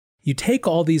You take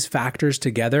all these factors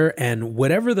together, and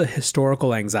whatever the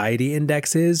historical anxiety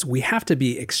index is, we have to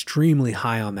be extremely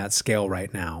high on that scale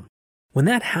right now. When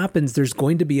that happens, there's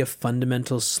going to be a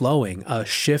fundamental slowing, a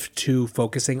shift to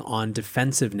focusing on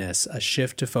defensiveness, a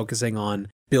shift to focusing on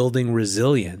building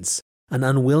resilience, an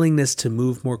unwillingness to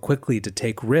move more quickly, to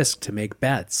take risks, to make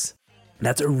bets.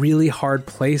 That's a really hard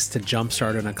place to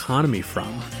jumpstart an economy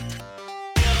from.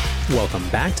 Welcome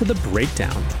back to The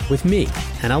Breakdown with me,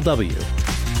 NLW.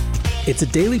 It's a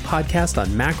daily podcast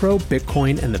on macro,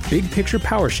 Bitcoin, and the big picture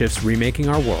power shifts remaking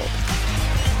our world.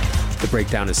 The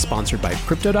Breakdown is sponsored by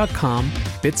Crypto.com,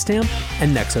 Bitstamp,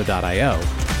 and Nexo.io,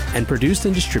 and produced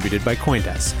and distributed by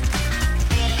CoinDesk.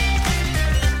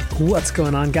 What's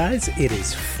going on, guys? It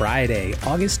is Friday,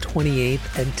 August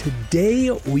 28th, and today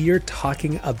we are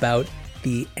talking about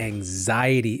the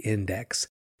anxiety index.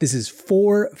 This is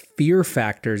 4 fear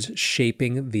factors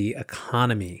shaping the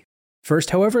economy.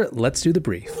 First, however, let's do the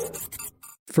brief.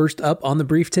 First up on the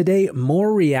brief today,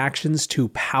 more reactions to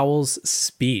Powell's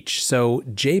speech. So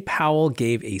Jay Powell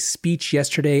gave a speech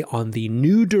yesterday on the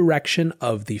new direction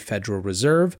of the Federal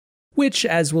Reserve, which,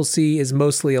 as we'll see, is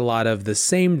mostly a lot of the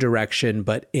same direction,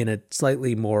 but in a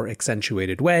slightly more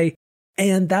accentuated way.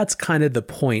 And that's kind of the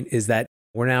point, is that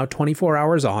we're now 24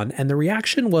 hours on, and the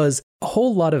reaction was a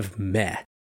whole lot of meh.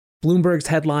 Bloomberg's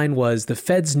headline was, "The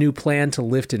Fed's new plan to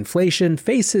lift inflation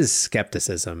faces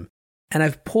skepticism." And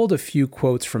I've pulled a few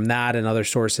quotes from that and other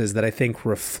sources that I think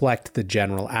reflect the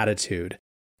general attitude.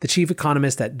 The chief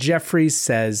economist at Jefferies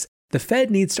says, "The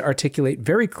Fed needs to articulate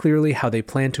very clearly how they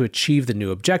plan to achieve the new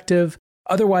objective.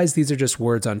 Otherwise, these are just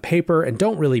words on paper and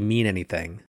don't really mean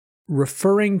anything."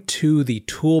 Referring to the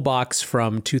toolbox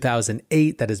from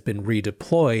 2008 that has been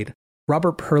redeployed,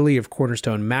 Robert Purley of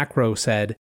Cornerstone Macro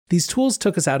said, "These tools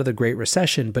took us out of the Great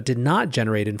Recession but did not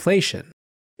generate inflation.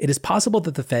 It is possible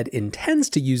that the Fed intends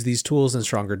to use these tools in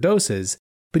stronger doses,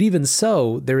 but even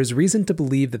so, there is reason to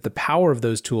believe that the power of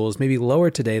those tools may be lower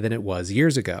today than it was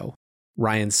years ago."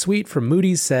 Ryan Sweet from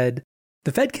Moody's said,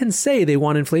 "The Fed can say they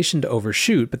want inflation to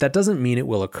overshoot, but that doesn't mean it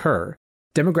will occur.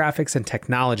 Demographics and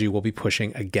technology will be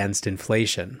pushing against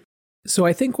inflation." So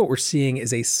I think what we're seeing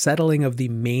is a settling of the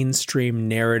mainstream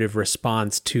narrative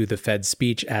response to the Fed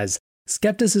speech as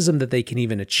skepticism that they can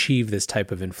even achieve this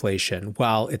type of inflation,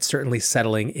 while it's certainly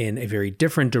settling in a very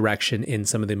different direction in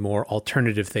some of the more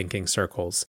alternative thinking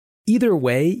circles. Either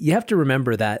way, you have to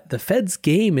remember that the Fed's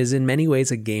game is in many ways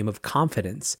a game of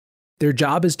confidence. Their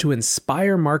job is to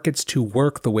inspire markets to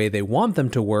work the way they want them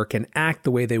to work and act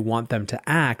the way they want them to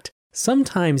act,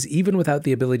 sometimes even without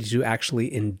the ability to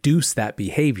actually induce that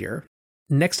behavior.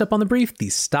 Next up on the brief, the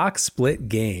stock split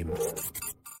game.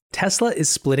 Tesla is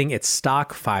splitting its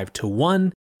stock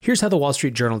 5-to-1. Here's how the Wall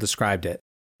Street Journal described it.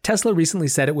 Tesla recently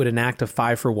said it would enact a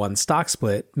 5-for-1 stock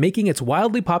split, making its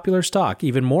wildly popular stock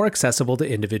even more accessible to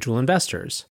individual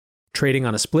investors. Trading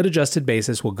on a split-adjusted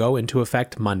basis will go into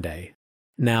effect Monday.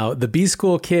 Now, the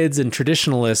B-School kids and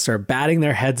traditionalists are batting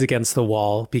their heads against the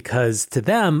wall because to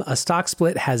them, a stock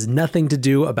split has nothing to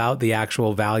do about the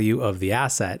actual value of the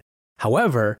asset.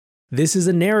 However, this is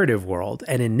a narrative world,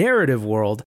 and in narrative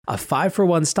world, a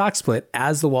 5-for-1 stock split,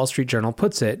 as the Wall Street Journal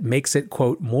puts it, makes it,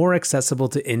 quote, more accessible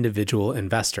to individual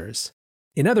investors.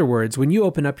 In other words, when you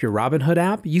open up your Robinhood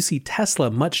app, you see Tesla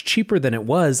much cheaper than it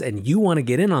was, and you want to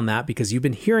get in on that because you've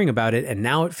been hearing about it, and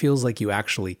now it feels like you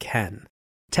actually can.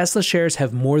 Tesla shares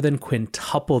have more than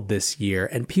quintupled this year,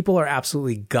 and people are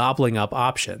absolutely gobbling up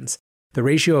options. The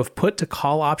ratio of put to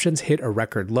call options hit a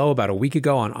record low about a week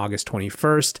ago on August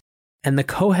 21st, and the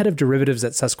co-head of derivatives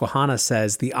at Susquehanna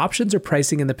says the options are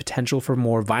pricing in the potential for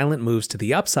more violent moves to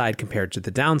the upside compared to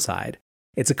the downside.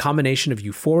 It's a combination of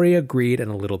euphoria, greed, and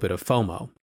a little bit of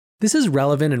FOMO. This is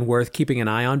relevant and worth keeping an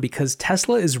eye on because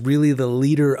Tesla is really the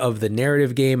leader of the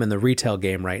narrative game and the retail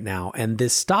game right now, and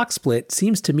this stock split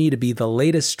seems to me to be the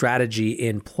latest strategy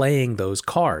in playing those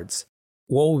cards.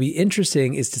 What will be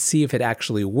interesting is to see if it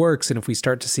actually works and if we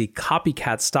start to see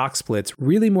copycat stock splits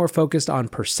really more focused on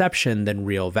perception than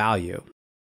real value.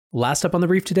 Last up on the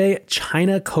brief today,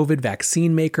 China COVID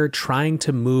vaccine maker trying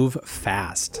to move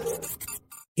fast.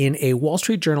 In a Wall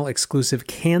Street Journal exclusive,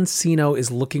 CanSino is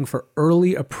looking for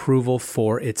early approval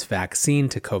for its vaccine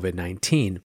to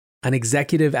COVID-19. An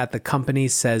executive at the company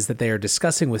says that they are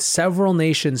discussing with several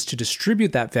nations to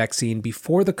distribute that vaccine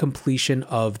before the completion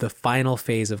of the final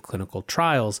phase of clinical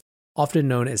trials, often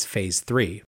known as Phase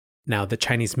 3. Now, the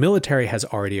Chinese military has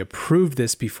already approved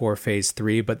this before Phase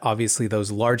 3, but obviously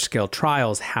those large-scale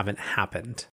trials haven't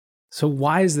happened. So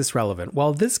why is this relevant?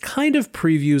 Well, this kind of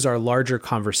previews our larger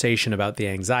conversation about the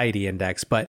anxiety index,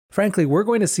 but frankly, we're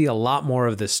going to see a lot more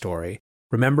of this story.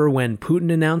 Remember when Putin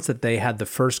announced that they had the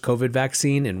first COVID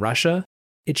vaccine in Russia?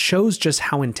 It shows just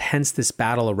how intense this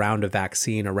battle around a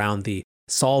vaccine, around the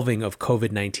solving of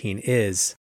COVID-19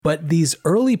 is. But these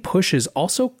early pushes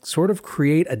also sort of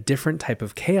create a different type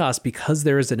of chaos because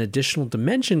there is an additional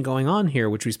dimension going on here,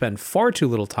 which we spend far too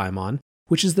little time on,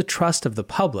 which is the trust of the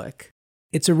public.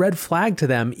 It's a red flag to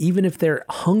them, even if they're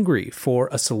hungry for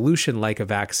a solution like a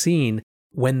vaccine,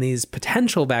 when these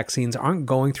potential vaccines aren't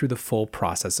going through the full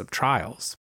process of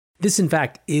trials. This, in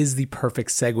fact, is the perfect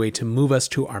segue to move us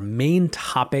to our main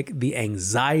topic, the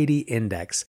anxiety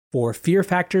index, for fear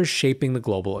factors shaping the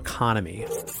global economy.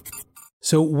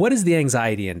 So what is the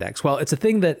anxiety index? Well, it's a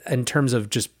thing that, in terms of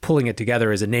just pulling it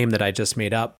together, is a name that I just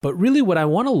made up. But really what I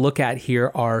want to look at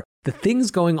here are the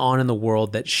things going on in the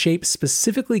world that shape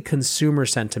specifically consumer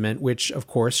sentiment, which of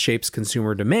course shapes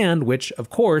consumer demand, which of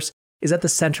course is at the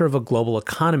center of a global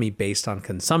economy based on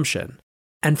consumption.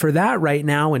 And for that right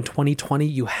now in 2020,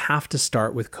 you have to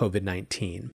start with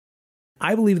COVID-19.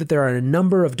 I believe that there are a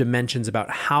number of dimensions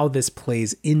about how this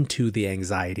plays into the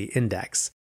anxiety index.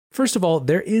 First of all,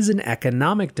 there is an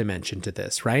economic dimension to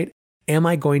this, right? Am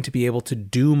I going to be able to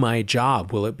do my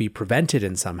job? Will it be prevented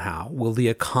in somehow? Will the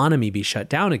economy be shut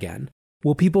down again?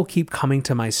 Will people keep coming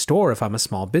to my store if I'm a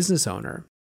small business owner?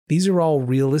 These are all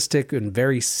realistic and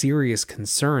very serious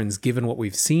concerns given what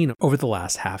we've seen over the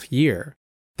last half year.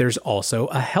 There's also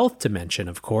a health dimension,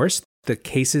 of course. The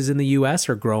cases in the U.S.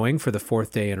 are growing for the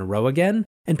fourth day in a row again,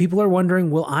 and people are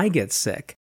wondering, will I get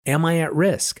sick? Am I at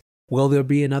risk? Will there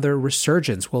be another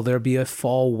resurgence? Will there be a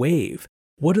fall wave?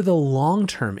 What are the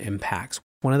long-term impacts?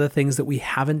 One of the things that we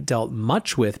haven't dealt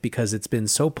much with because it's been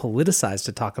so politicized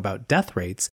to talk about death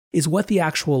rates is what the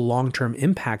actual long-term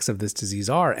impacts of this disease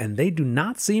are, and they do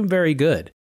not seem very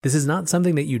good. This is not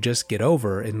something that you just get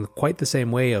over in quite the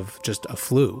same way of just a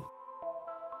flu.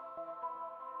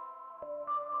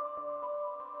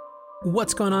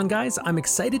 What's going on, guys? I'm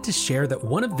excited to share that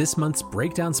one of this month's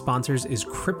breakdown sponsors is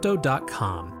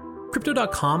Crypto.com.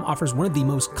 Crypto.com offers one of the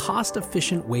most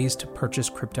cost-efficient ways to purchase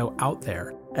crypto out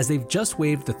there, as they've just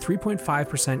waived the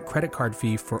 3.5% credit card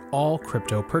fee for all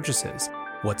crypto purchases.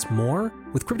 What's more,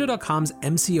 with Crypto.com's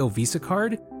MCO Visa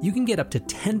card, you can get up to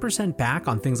 10% back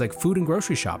on things like food and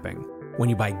grocery shopping. When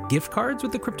you buy gift cards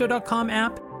with the Crypto.com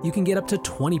app, you can get up to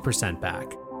 20%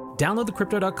 back. Download the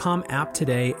Crypto.com app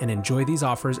today and enjoy these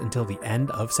offers until the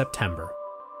end of September.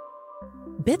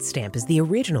 Bitstamp is the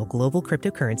original global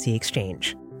cryptocurrency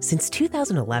exchange. Since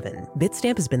 2011,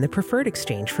 Bitstamp has been the preferred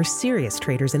exchange for serious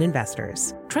traders and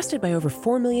investors, trusted by over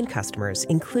 4 million customers,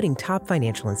 including top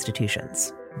financial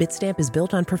institutions. Bitstamp is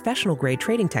built on professional-grade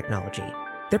trading technology.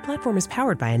 Their platform is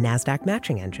powered by a NASDAQ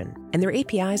matching engine, and their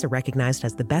APIs are recognized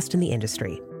as the best in the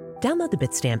industry. Download the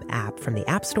Bitstamp app from the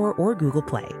App Store or Google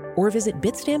Play, or visit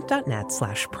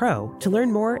bitstamp.net/pro to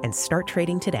learn more and start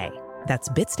trading today. That's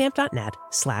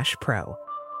bitstamp.net/pro.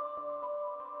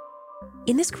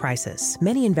 In this crisis,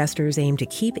 many investors aim to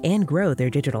keep and grow their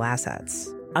digital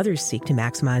assets. Others seek to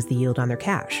maximize the yield on their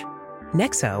cash.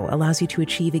 Nexo allows you to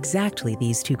achieve exactly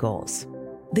these two goals.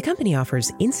 The company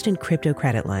offers instant crypto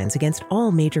credit lines against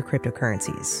all major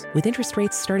cryptocurrencies, with interest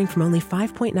rates starting from only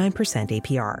 5.9%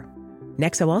 APR.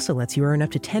 Nexo also lets you earn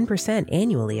up to 10%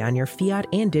 annually on your fiat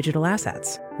and digital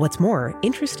assets. What's more,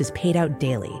 interest is paid out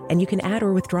daily, and you can add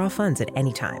or withdraw funds at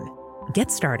any time.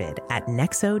 Get started at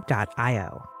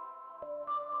nexo.io.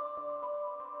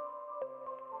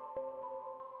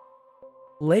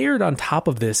 Layered on top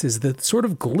of this is the sort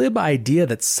of glib idea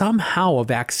that somehow a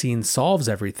vaccine solves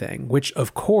everything, which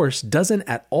of course doesn't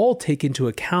at all take into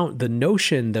account the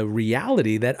notion, the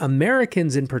reality that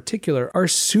Americans in particular are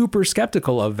super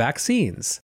skeptical of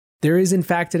vaccines. There is in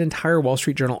fact an entire Wall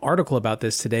Street Journal article about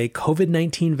this today.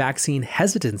 COVID-19 vaccine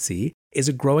hesitancy is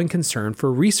a growing concern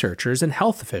for researchers and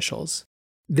health officials.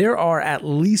 There are at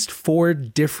least 4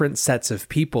 different sets of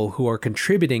people who are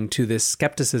contributing to this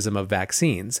skepticism of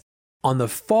vaccines. On the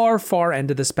far, far end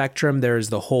of the spectrum, there is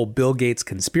the whole Bill Gates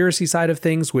conspiracy side of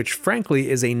things, which frankly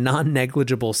is a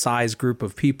non-negligible size group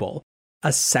of people.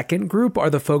 A second group are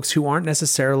the folks who aren't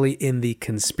necessarily in the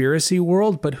conspiracy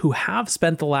world, but who have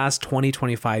spent the last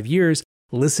 20-25 years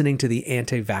listening to the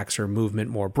anti-vaxxer movement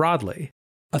more broadly.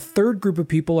 A third group of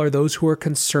people are those who are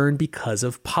concerned because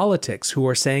of politics, who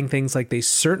are saying things like they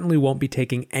certainly won't be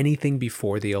taking anything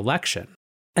before the election.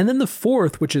 And then the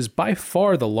fourth, which is by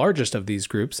far the largest of these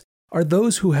groups, are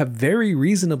those who have very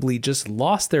reasonably just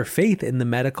lost their faith in the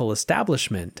medical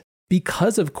establishment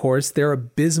because, of course, their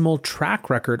abysmal track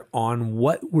record on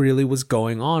what really was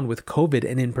going on with COVID,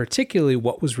 and in particular,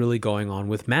 what was really going on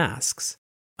with masks.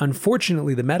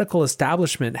 Unfortunately, the medical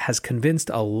establishment has convinced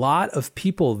a lot of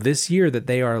people this year that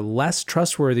they are less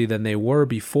trustworthy than they were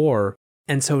before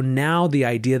And so now the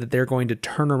idea that they're going to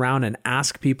turn around and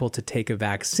ask people to take a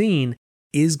vaccine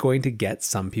is going to get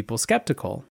some people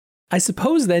skeptical. I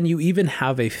suppose then you even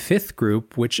have a fifth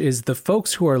group, which is the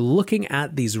folks who are looking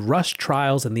at these rush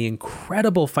trials and the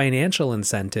incredible financial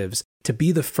incentives to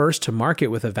be the first to market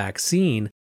with a vaccine,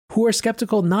 who are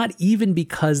skeptical not even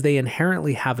because they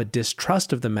inherently have a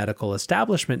distrust of the medical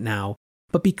establishment now,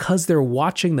 but because they're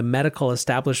watching the medical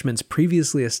establishment's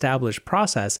previously established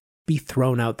process be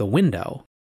thrown out the window.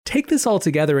 Take this all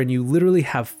together and you literally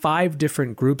have 5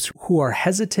 different groups who are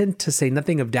hesitant, to say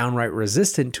nothing of downright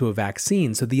resistant to a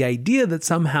vaccine. So the idea that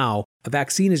somehow a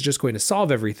vaccine is just going to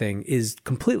solve everything is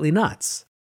completely nuts.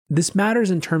 This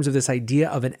matters in terms of this idea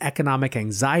of an economic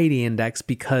anxiety index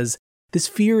because this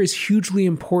fear is hugely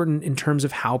important in terms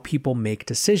of how people make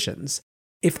decisions.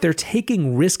 If they're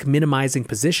taking risk minimizing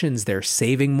positions, they're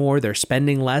saving more, they're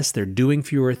spending less, they're doing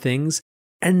fewer things.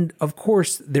 And of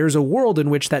course, there's a world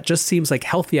in which that just seems like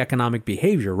healthy economic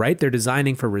behavior, right? They're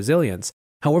designing for resilience.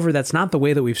 However, that's not the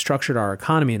way that we've structured our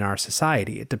economy and our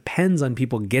society. It depends on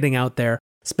people getting out there,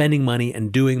 spending money,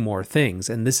 and doing more things.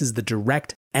 And this is the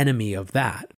direct enemy of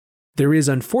that. There is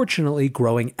unfortunately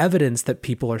growing evidence that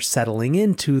people are settling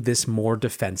into this more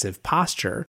defensive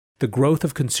posture. The growth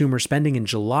of consumer spending in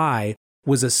July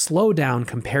was a slowdown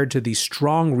compared to the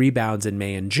strong rebounds in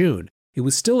May and June. It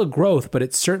was still a growth, but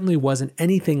it certainly wasn't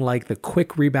anything like the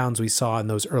quick rebounds we saw in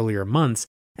those earlier months,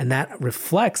 and that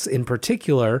reflects, in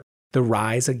particular, the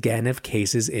rise again of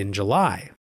cases in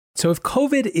July. So if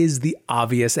COVID is the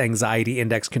obvious anxiety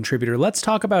index contributor, let's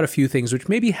talk about a few things which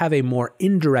maybe have a more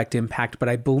indirect impact, but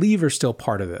I believe are still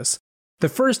part of this. The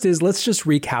first is, let's just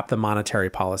recap the monetary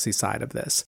policy side of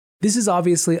this. This is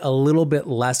obviously a little bit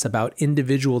less about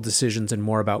individual decisions and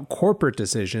more about corporate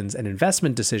decisions and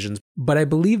investment decisions, but I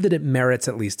believe that it merits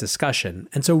at least discussion.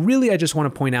 And so really I just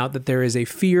want to point out that there is a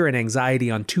fear and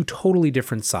anxiety on 2 totally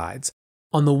different sides.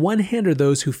 On the one hand are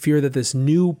those who fear that this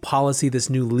new policy, this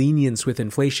new lenience with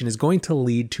inflation is going to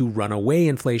lead to runaway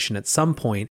inflation at some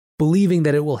point, believing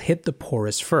that it will hit the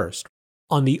poorest first.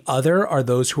 On the other are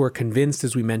those who are convinced,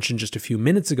 as we mentioned just a few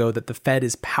minutes ago, that the Fed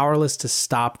is powerless to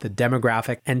stop the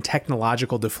demographic and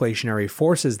technological deflationary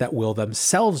forces that will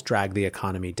themselves drag the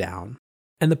economy down.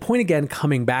 And the point again,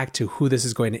 coming back to who this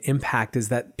is going to impact, is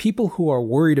that people who are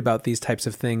worried about these types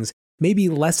of things may be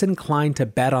less inclined to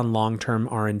bet on long-term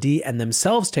R&D and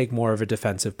themselves take more of a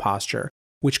defensive posture,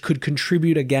 which could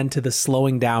contribute again to the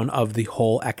slowing down of the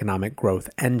whole economic growth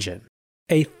engine.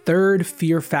 A third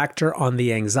fear factor on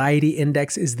the anxiety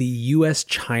index is the U.S.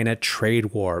 China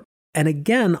trade war. And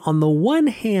again, on the one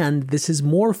hand, this is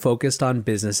more focused on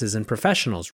businesses and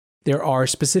professionals. There are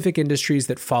specific industries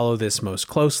that follow this most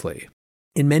closely.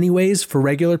 In many ways, for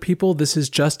regular people, this is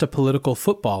just a political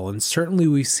football, and certainly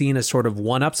we've seen a sort of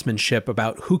one-upsmanship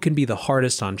about who can be the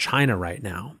hardest on China right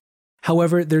now.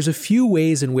 However, there's a few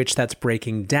ways in which that's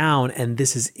breaking down, and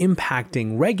this is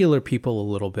impacting regular people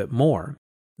a little bit more.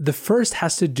 The first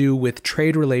has to do with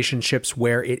trade relationships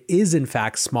where it is in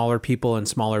fact smaller people and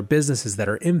smaller businesses that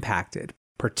are impacted,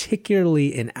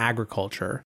 particularly in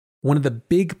agriculture. One of the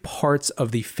big parts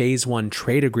of the Phase 1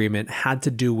 trade agreement had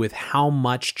to do with how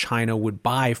much China would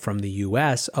buy from the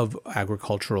US of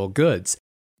agricultural goods.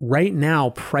 Right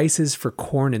now, prices for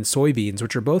corn and soybeans,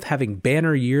 which are both having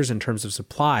banner years in terms of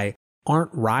supply, aren't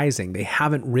rising. They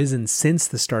haven't risen since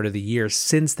the start of the year,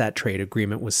 since that trade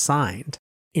agreement was signed.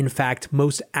 In fact,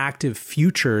 most active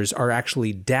futures are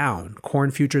actually down.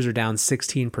 Corn futures are down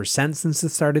 16% since the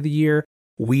start of the year,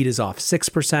 wheat is off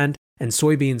 6%, and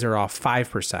soybeans are off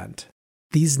 5%.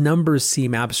 These numbers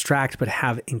seem abstract but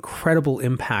have incredible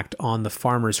impact on the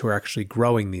farmers who are actually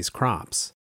growing these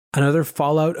crops. Another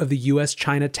fallout of the U.S.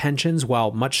 China tensions,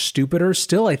 while much stupider,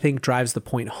 still I think drives the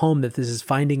point home that this is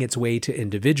finding its way to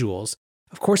individuals.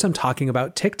 Of course, I'm talking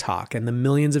about TikTok and the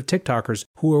millions of TikTokers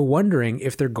who are wondering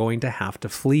if they're going to have to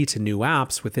flee to new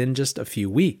apps within just a few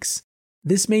weeks.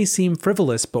 This may seem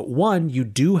frivolous, but one, you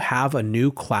do have a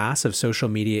new class of social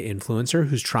media influencer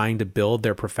who's trying to build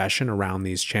their profession around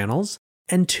these channels.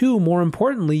 And two, more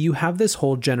importantly, you have this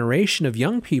whole generation of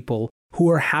young people who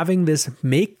are having this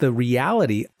make the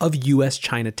reality of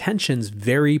U.S.-China tensions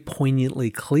very poignantly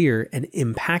clear and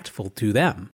impactful to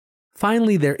them.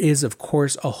 Finally, there is, of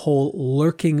course, a whole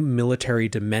lurking military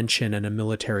dimension and a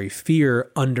military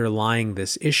fear underlying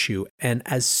this issue. And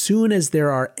as soon as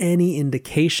there are any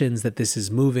indications that this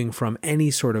is moving from any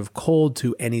sort of cold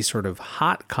to any sort of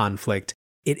hot conflict,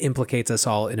 it implicates us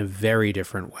all in a very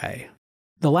different way.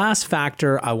 The last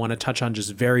factor I want to touch on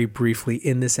just very briefly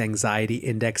in this anxiety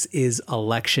index is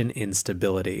election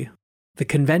instability. The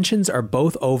conventions are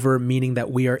both over, meaning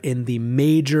that we are in the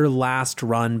major last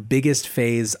run, biggest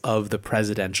phase of the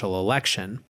presidential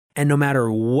election. And no matter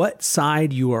what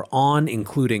side you are on,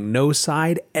 including no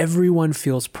side, everyone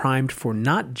feels primed for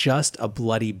not just a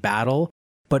bloody battle,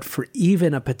 but for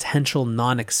even a potential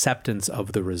non-acceptance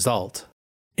of the result.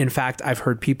 In fact, I've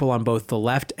heard people on both the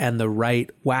left and the right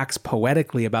wax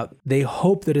poetically about they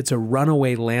hope that it's a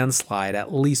runaway landslide,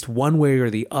 at least one way or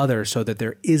the other, so that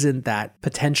there isn't that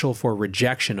potential for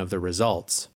rejection of the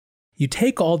results. You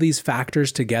take all these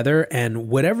factors together, and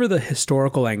whatever the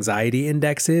historical anxiety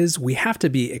index is, we have to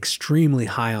be extremely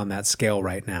high on that scale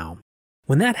right now.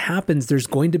 When that happens, there's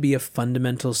going to be a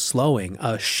fundamental slowing,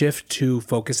 a shift to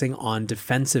focusing on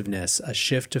defensiveness, a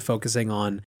shift to focusing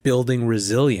on building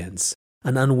resilience,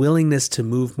 an unwillingness to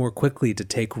move more quickly, to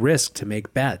take risks, to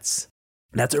make bets.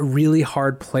 That's a really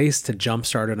hard place to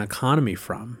jumpstart an economy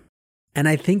from. And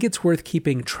I think it's worth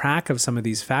keeping track of some of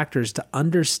these factors to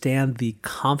understand the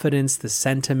confidence, the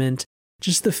sentiment,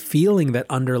 just the feeling that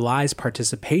underlies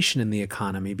participation in the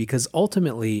economy, because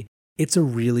ultimately, it's a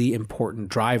really important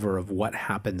driver of what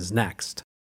happens next.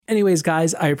 Anyways,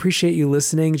 guys, I appreciate you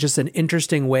listening. Just an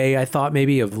interesting way, I thought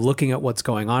maybe, of looking at what's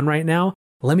going on right now.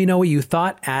 Let me know what you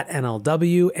thought at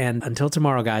NLW, and until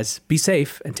tomorrow, guys, be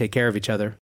safe and take care of each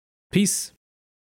other. Peace.